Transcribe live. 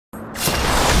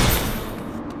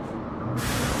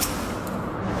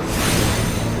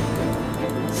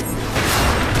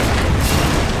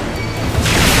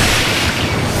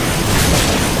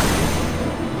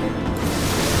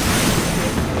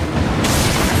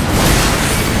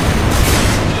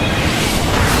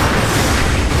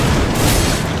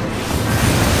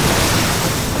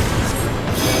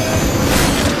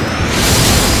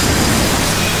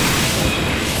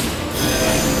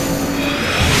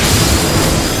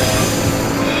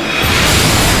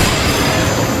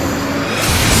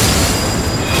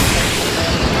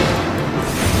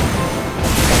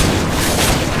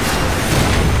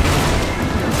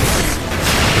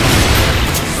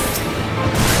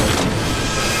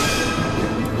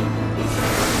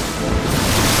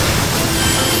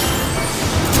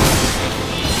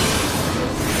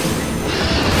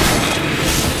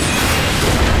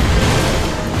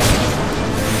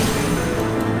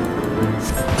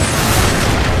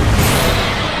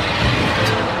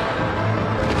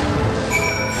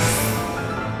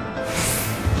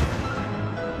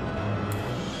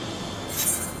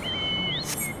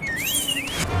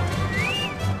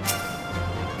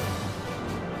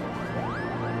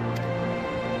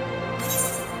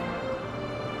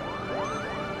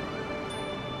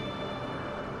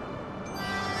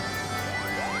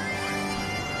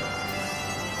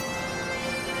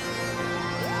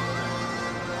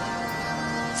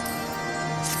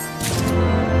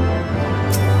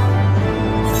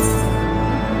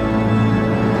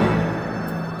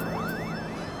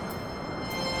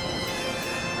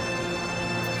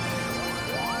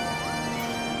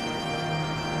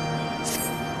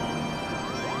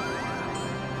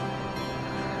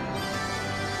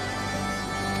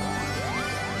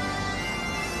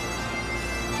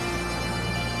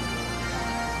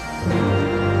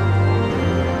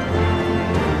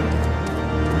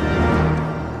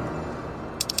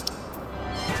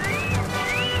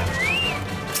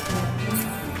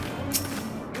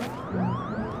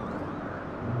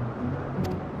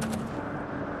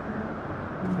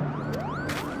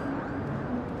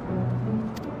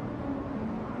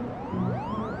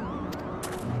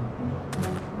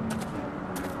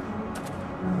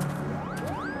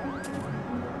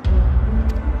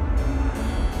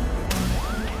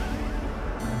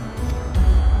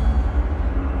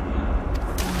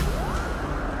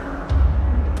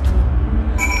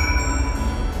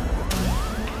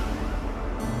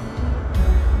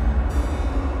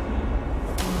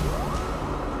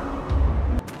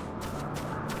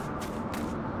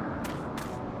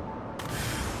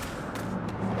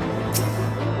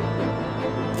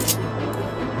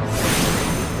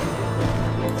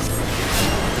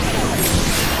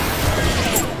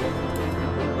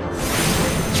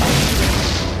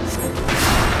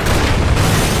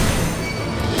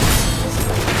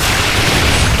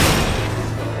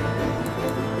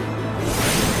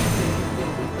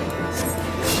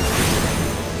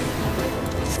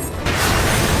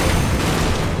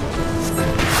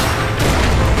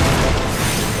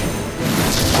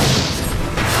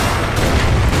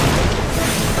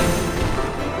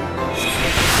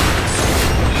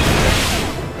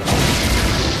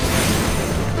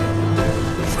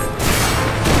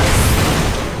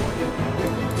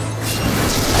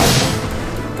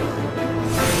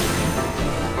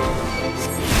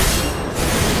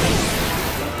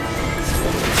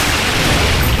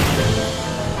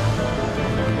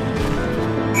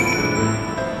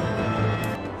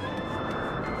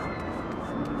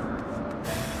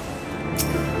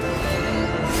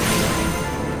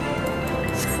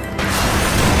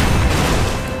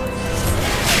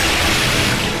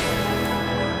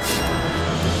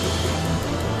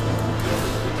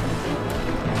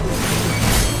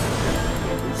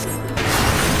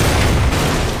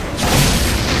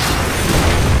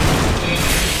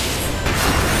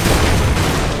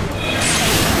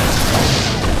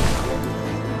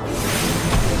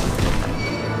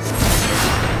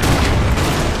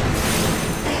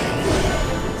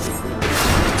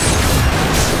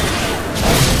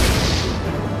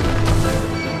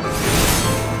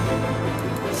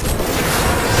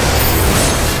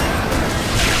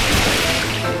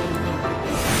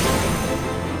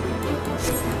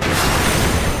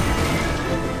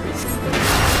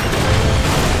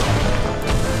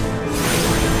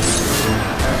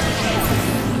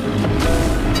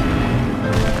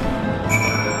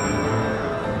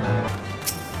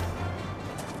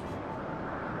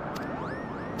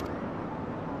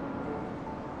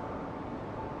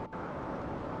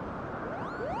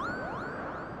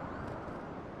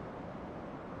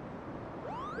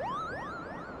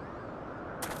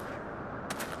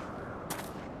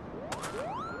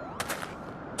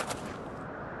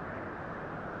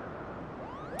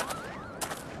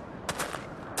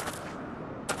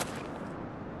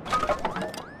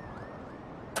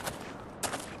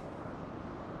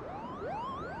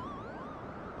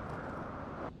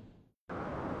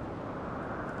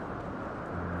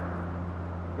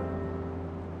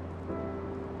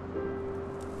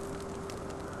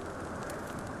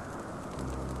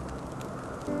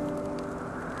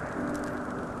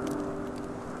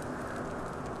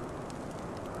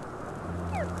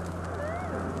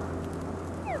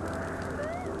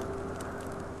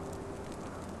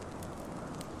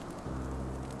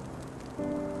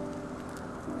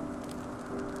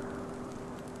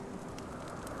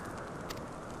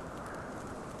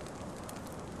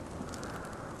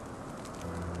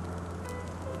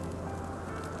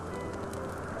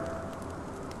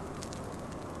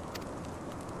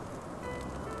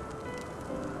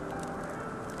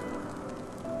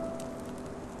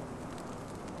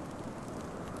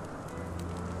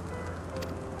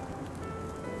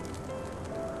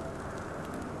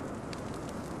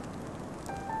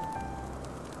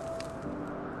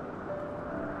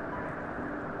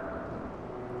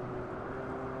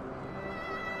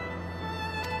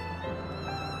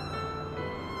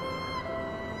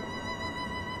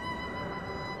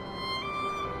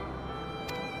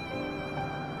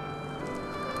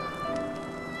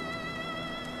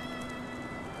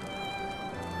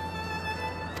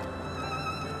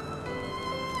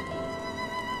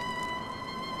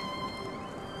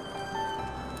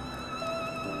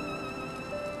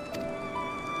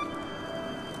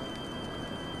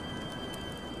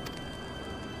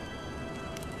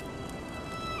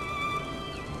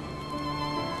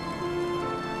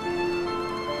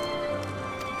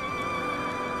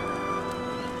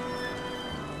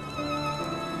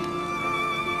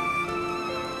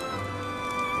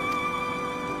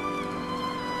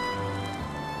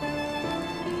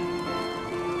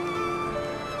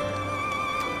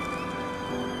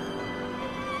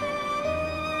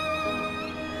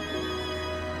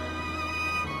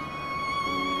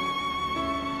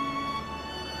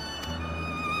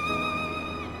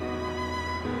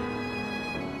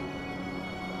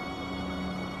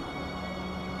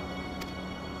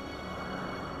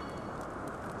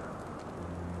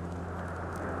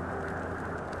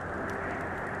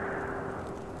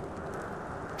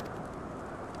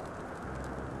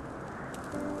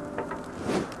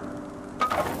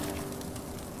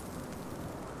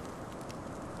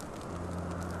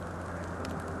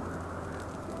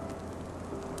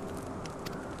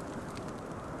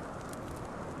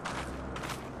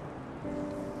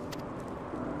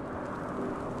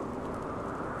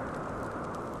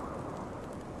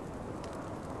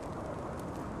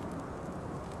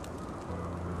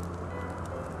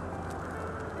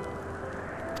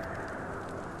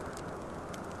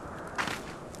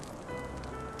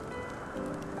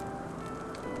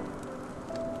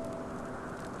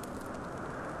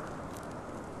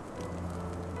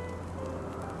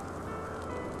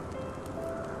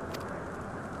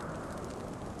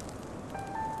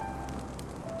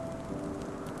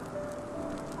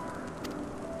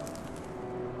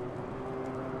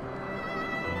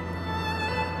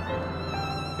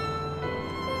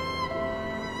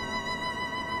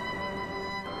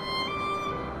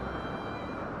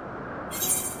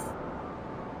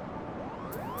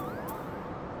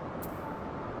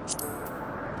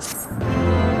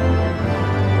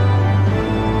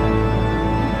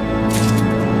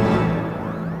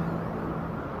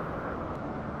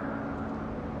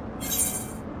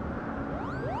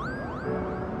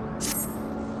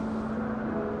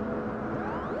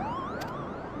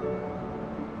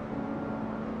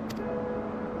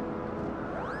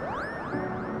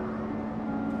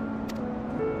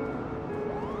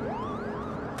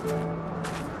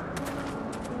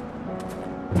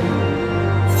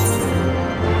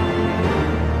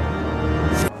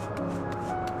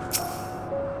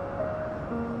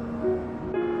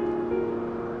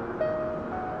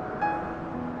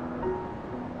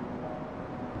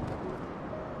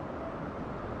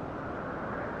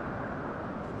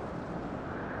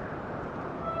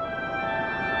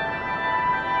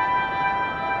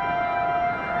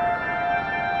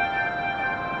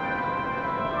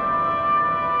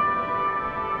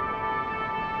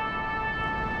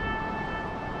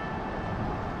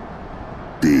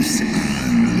This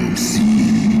Lucy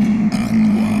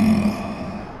Anwar.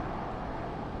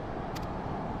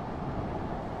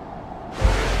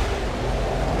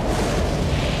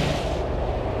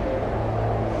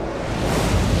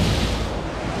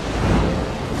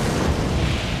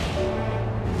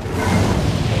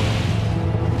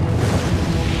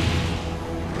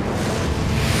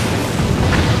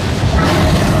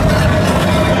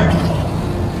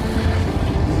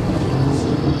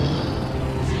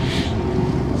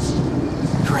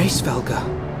 Velga.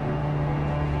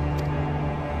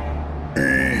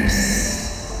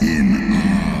 S in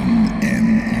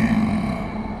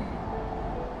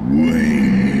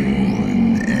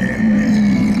Wayne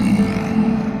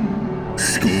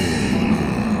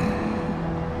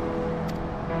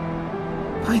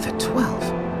By the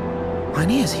 12.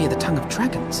 Mine ears hear the tongue of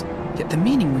dragons, yet the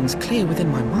meaning rings clear within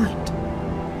my mind.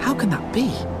 How can that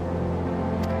be?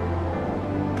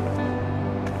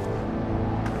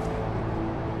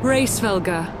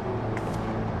 Racevelga,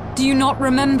 do you not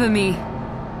remember me?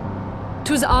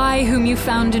 'Twas I whom you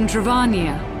found in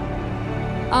Dravania.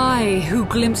 I who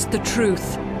glimpsed the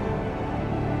truth.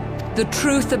 The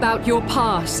truth about your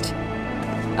past.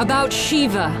 About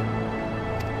Shiva.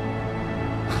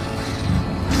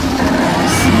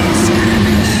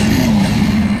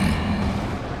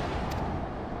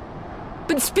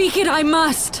 But speak it I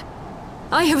must.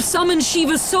 I have summoned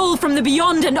Shiva's soul from the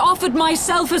beyond and offered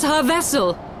myself as her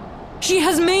vessel. She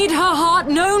has made her heart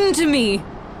known to me.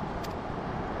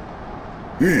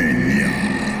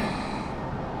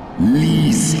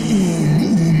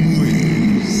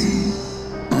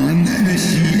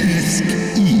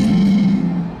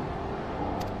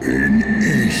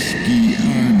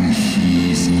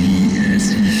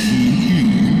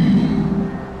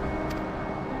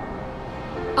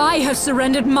 I have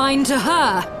surrendered mine to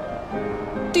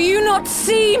her. Do you not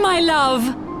see, my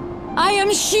love? I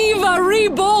am Shiva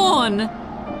reborn!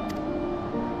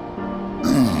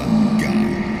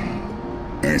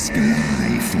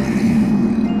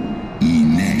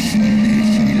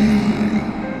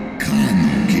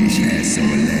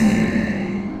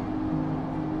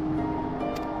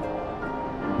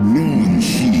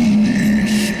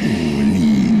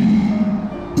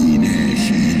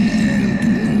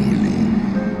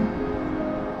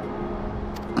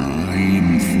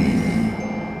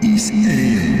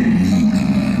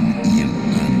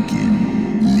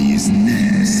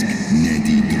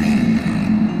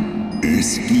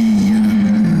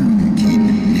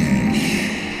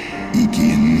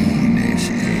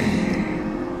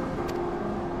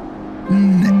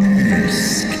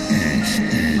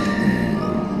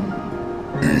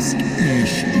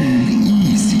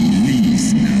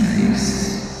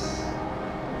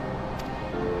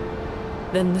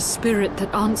 Then the spirit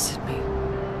that answered me.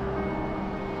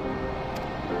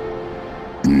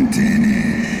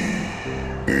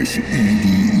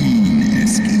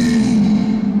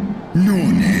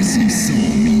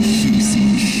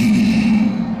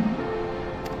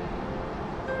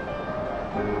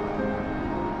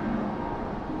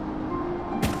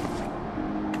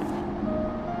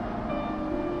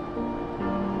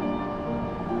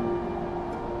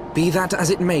 Be that as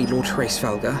it may, Lord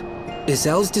Hraesvelga,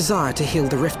 Izel's desire to heal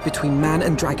the rift between man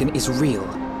and dragon is real,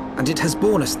 and it has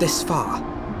borne us this far.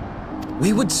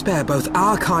 We would spare both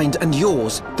our kind and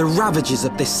yours the ravages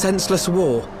of this senseless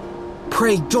war.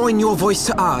 Pray join your voice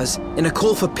to ours in a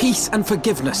call for peace and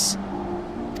forgiveness.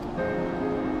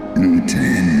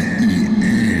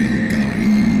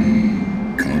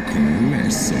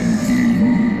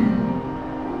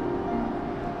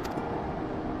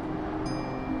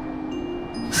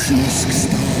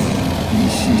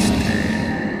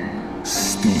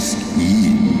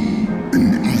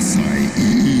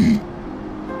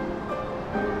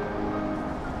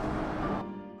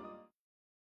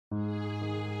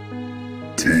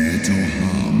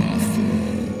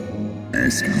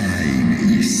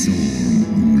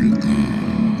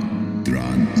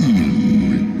 Dran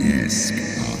il esk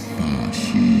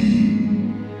afashi.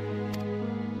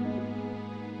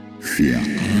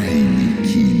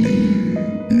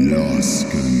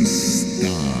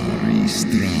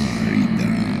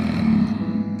 Saridan,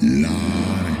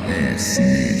 lar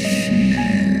häsne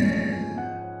schnell.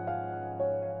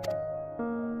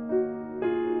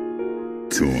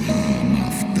 Toham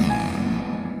aftar,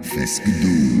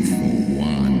 feskdu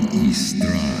fowan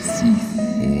istrasi,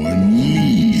 och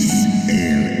nis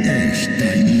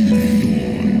esta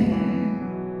idon.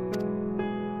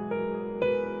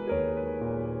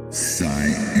 Sai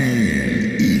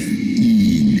if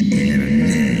in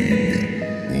ned,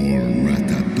 och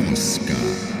ratatoska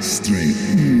strej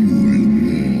ul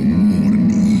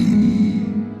morni.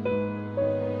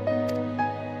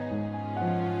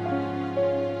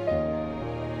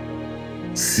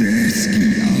 Seski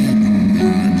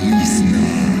annan lisna,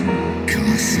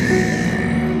 kasea,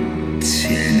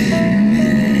 tjene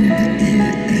ned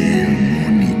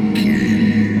moniken,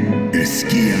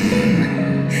 eskian,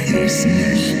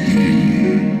 hesnes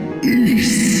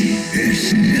is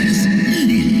hesnes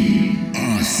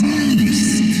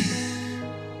asnist.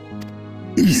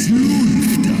 Is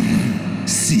lufta,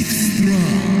 sifra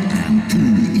antu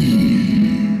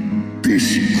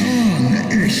Pish an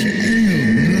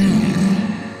elna.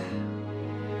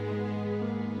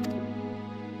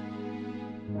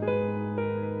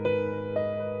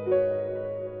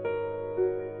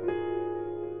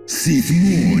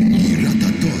 Sithmoni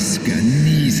ratatoska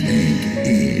nisheg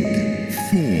ed,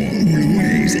 for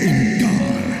always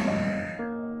entar.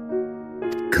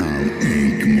 Kal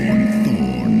eikmon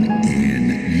thorn en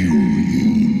jui,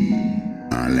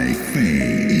 alei fe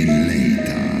in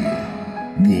leita,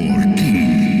 working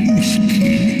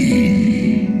ishkin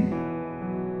in.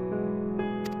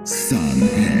 San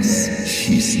es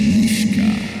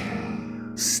shisnishka,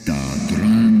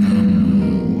 stadrana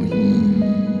moi.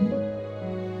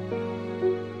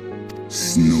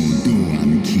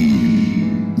 Snowdoan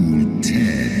kim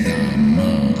ulteda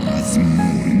maas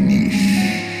mornish.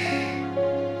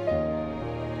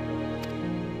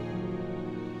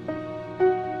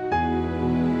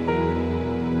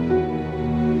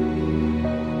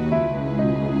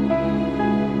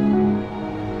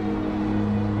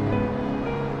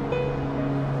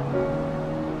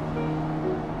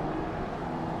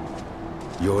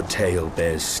 Your tale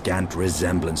bears scant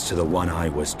resemblance to the one I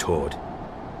was taught.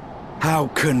 How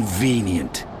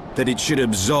convenient that it should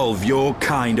absolve your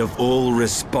kind of all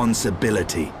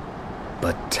responsibility.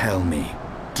 But tell me,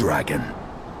 dragon,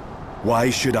 why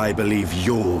should I believe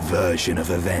your version of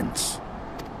events?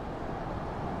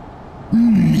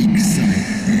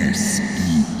 Mixai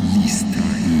eski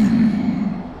listain,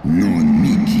 non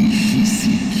miki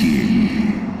hisikin,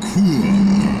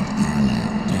 kuala ala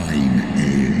aim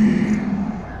eu.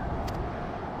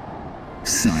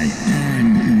 Sai an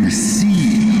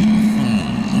usina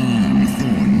an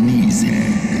thon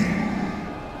niseg.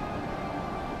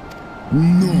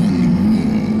 Non wo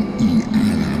I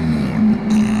alamon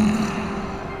a.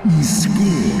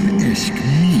 Skor esk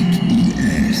mik I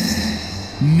es.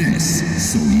 Nes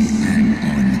so I an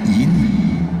in,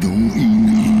 do in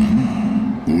an,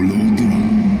 olodran.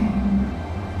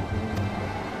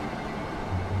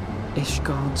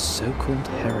 Ishgard's so-called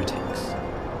heretics.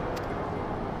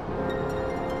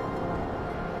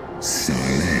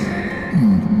 Sale,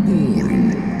 orn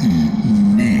I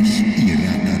nesh I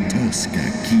ratatoska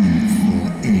kin for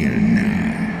elna.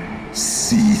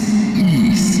 Sith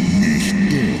is nesh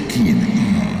dokin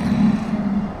an.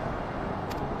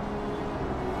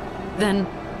 Then,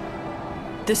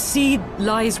 the seed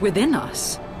lies within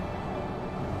us.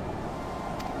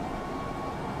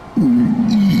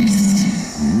 Is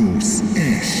ros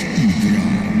esh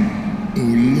idran,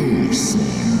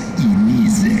 oloson I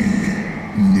nizeg.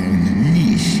 Non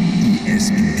nish I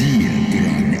esk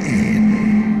diedran en.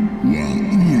 Wa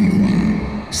ulwa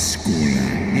skola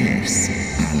es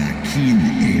alakin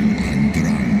el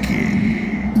andranken.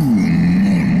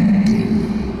 Mondo.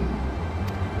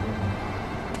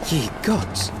 Ye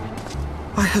gods!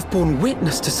 I have borne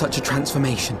witness to such a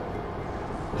transformation.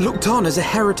 Looked on as a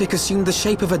heretic assumed the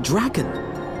shape of a dragon.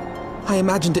 I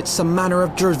imagined it some manner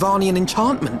of Dravanian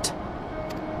enchantment.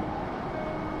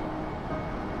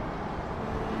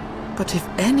 But if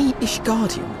any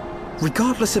Ishgardian,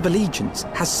 regardless of allegiance,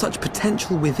 has such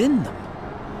potential within them,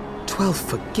 12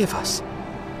 forgive us.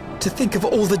 To think of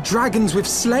all the dragons we've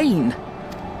slain!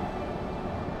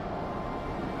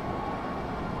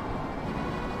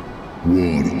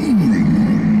 War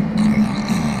ulmon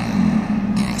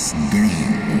alaan as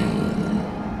drao.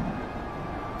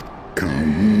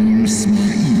 Kawol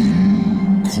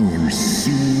smain kol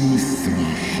suthra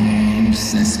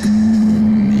halsesk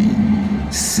moni.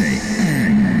 Se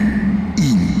an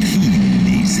in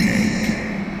kiniseg.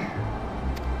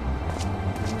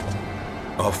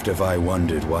 Of Oft have I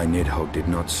wondered why Nidhogg did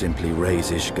not simply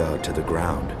raze Ishgard to the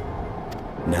ground.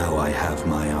 Now I have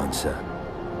my answer.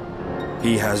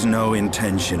 He has no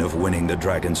intention of winning the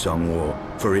Dragonsong War,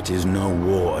 for it is no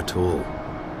war at all,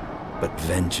 but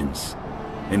vengeance.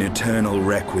 An eternal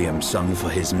requiem sung for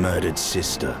his murdered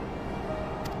sister.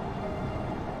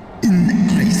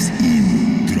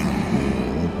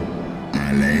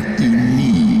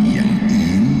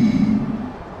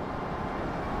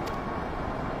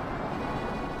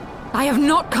 I have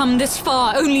not come this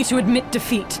far only to admit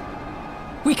defeat.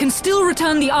 We can still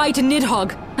return the eye to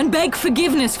Nidhogg and beg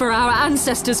forgiveness for our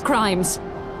ancestors' crimes.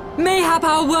 Mayhap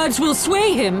our words will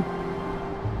sway him.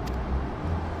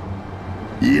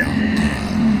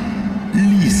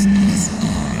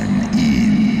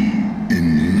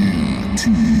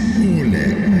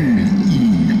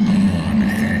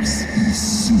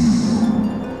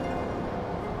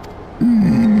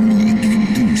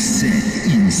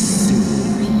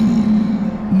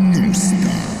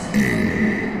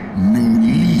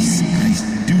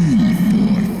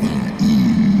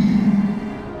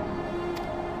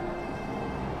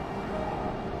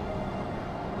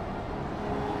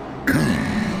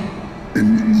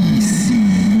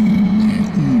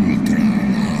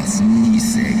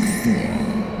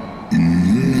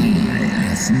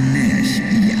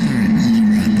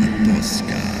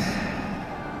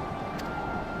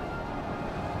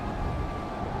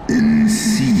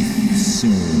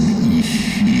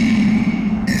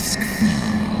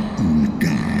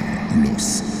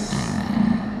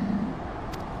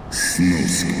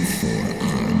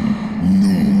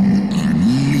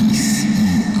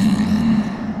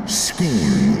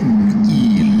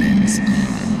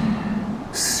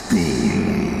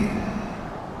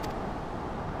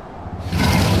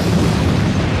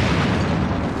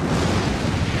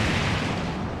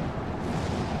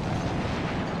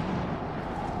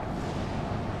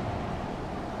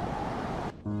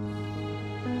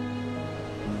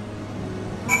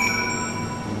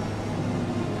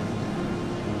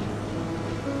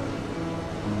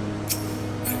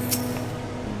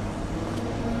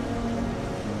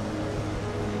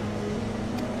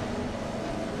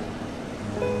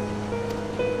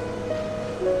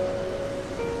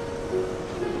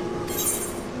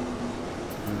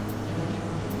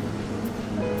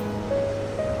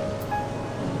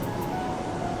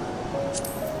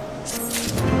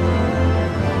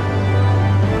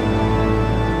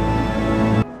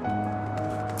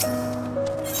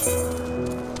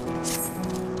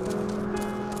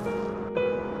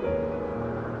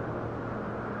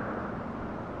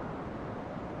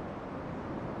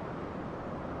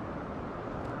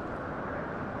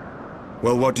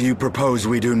 Well, what do you propose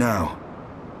we do now?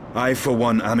 I, for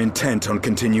one, am intent on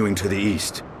continuing to the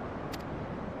east.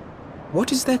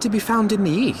 What is there to be found in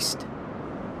the east?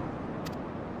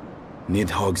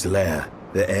 Nidhogg's lair,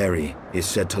 the Eyrie, is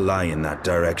said to lie in that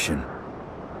direction.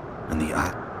 And the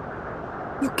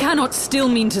You cannot still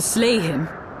mean to slay him.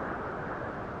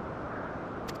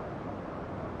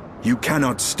 You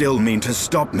cannot still mean to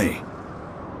stop me.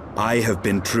 I have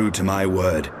been true to my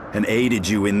word, and aided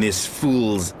you in this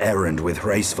fool's errand with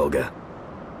Hraesvelgr.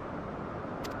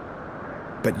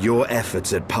 But your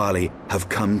efforts at parley have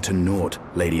come to naught,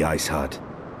 Lady Iceheart.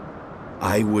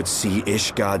 I would see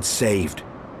Ishgard saved,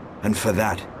 and for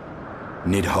that,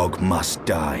 Nidhogg must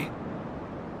die.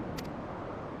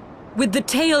 With the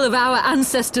tale of our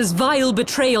ancestors' vile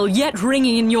betrayal yet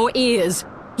ringing in your ears,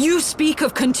 you speak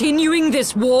of continuing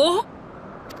this war?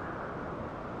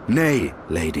 Nay,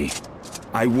 lady.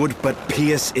 I would but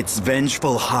pierce its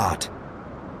vengeful heart.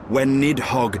 When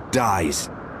Nidhogg dies,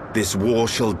 this war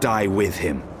shall die with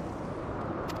him.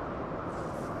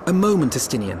 A moment,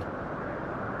 Estinian.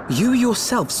 You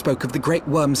yourself spoke of the Great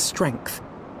Worm's strength,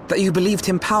 that you believed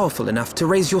him powerful enough to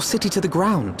raise your city to the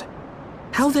ground.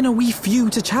 How then are we few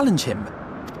to challenge him?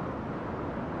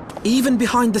 Even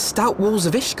behind the stout walls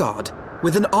of Ishgard,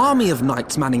 with an army of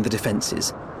knights manning the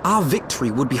defenses, our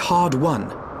victory would be hard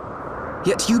won.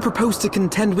 Yet you propose to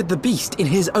contend with the beast in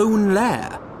his own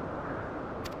lair.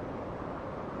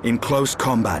 In close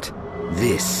combat,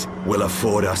 this will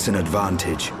afford us an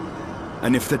advantage.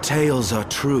 And if the tales are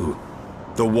true,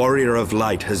 the Warrior of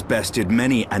Light has bested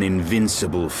many an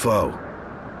invincible foe.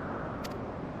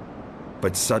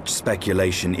 But such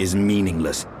speculation is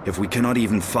meaningless if we cannot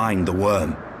even find the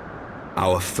worm.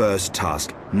 Our first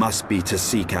task must be to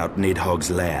seek out Nidhogg's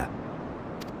lair.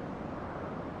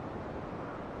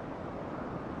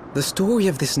 The story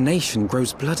of this nation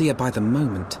grows bloodier by the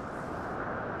moment.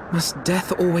 Must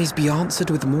death always be answered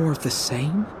with more of the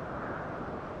same?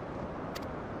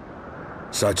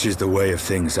 Such is the way of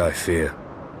things, I fear.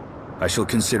 I shall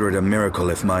consider it a miracle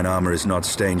if mine armor is not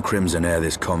stained crimson ere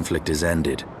this conflict is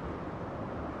ended.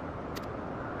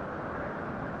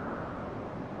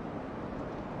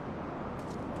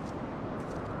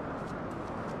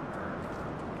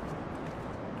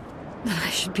 That I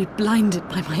should be blinded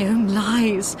by my own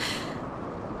lies.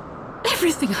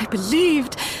 Everything I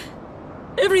believed,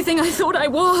 everything I thought I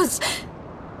was,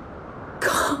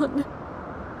 gone.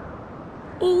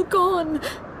 All gone.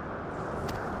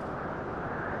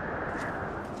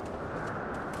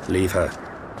 Leave her.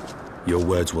 Your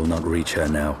words will not reach her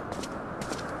now.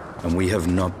 And we have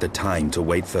not the time to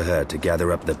wait for her to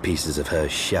gather up the pieces of her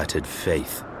shattered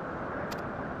faith.